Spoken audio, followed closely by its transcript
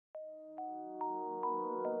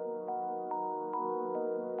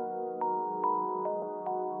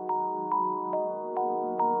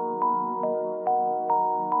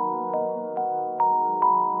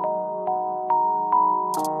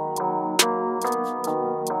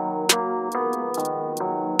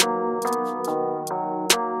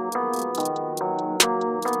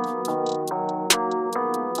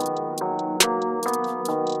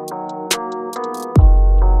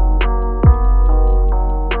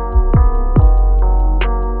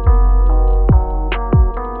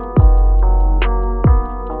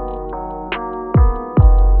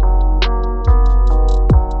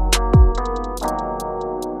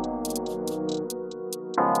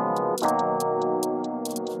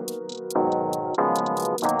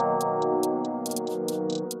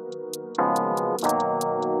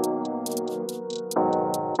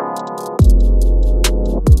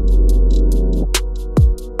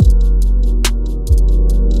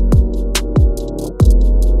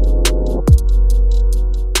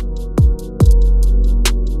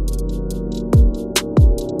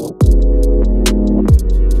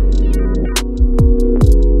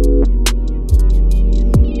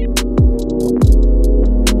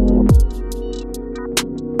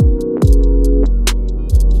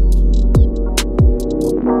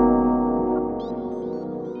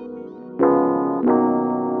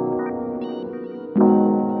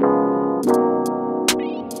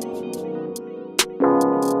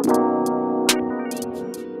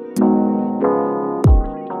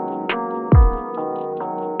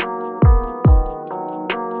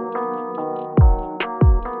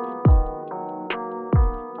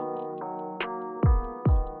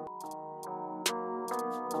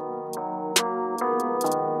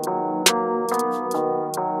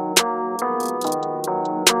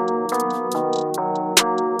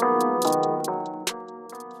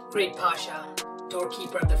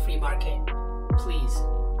keeper of the free market, please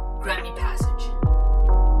grant me passage.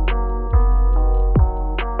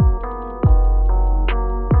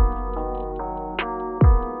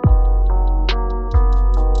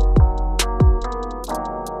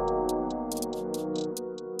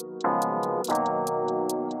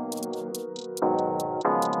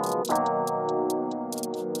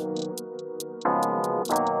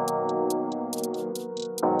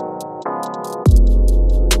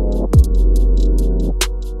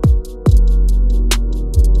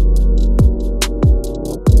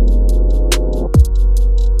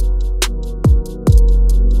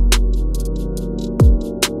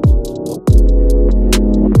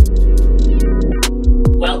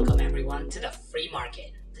 Welcome everyone to the free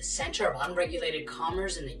market, the center of unregulated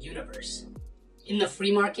commerce in the universe. In the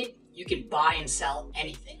free market, you can buy and sell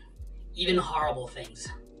anything, even horrible things.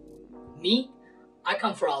 Me, I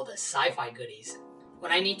come for all the sci-fi goodies.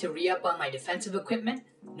 When I need to re-up on my defensive equipment,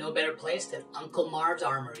 no better place than Uncle Marv's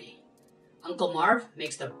Armory. Uncle Marv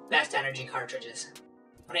makes the best energy cartridges.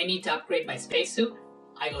 When I need to upgrade my spacesuit,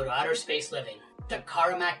 I go to Outer Space Living. The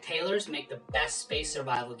Caramac tailors make the best space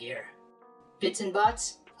survival gear. Bits and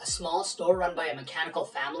Bots, a small store run by a mechanical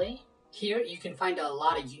family. Here you can find a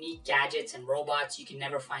lot of unique gadgets and robots you can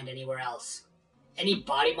never find anywhere else. Any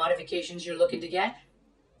body modifications you're looking to get?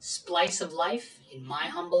 Splice of Life, in my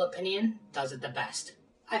humble opinion, does it the best.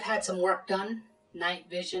 I've had some work done, night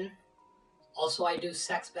vision. Also, I do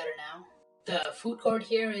sex better now. The food court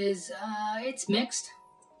here is, it's mixed.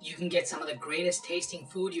 You can get some of the greatest tasting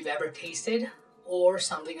food you've ever tasted, or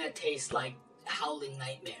something that tastes like howling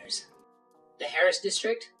nightmares. The Harris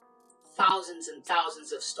District, thousands and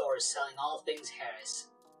thousands of stores selling all things Harris.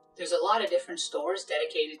 There's a lot of different stores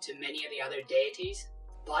dedicated to many of the other deities,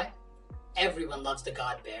 but everyone loves the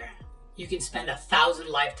God Bear. You can spend 1,000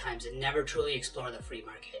 lifetimes and never truly explore the free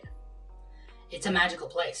market. It's a magical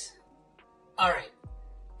place. Alright,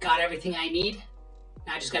 got everything I need.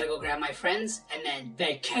 Now I just gotta go grab my friends and then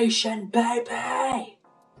vacation, baby!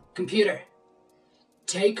 Computer,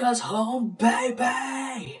 take us home,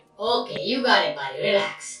 baby! Okay, you got it, buddy.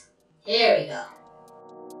 Relax. Here we go.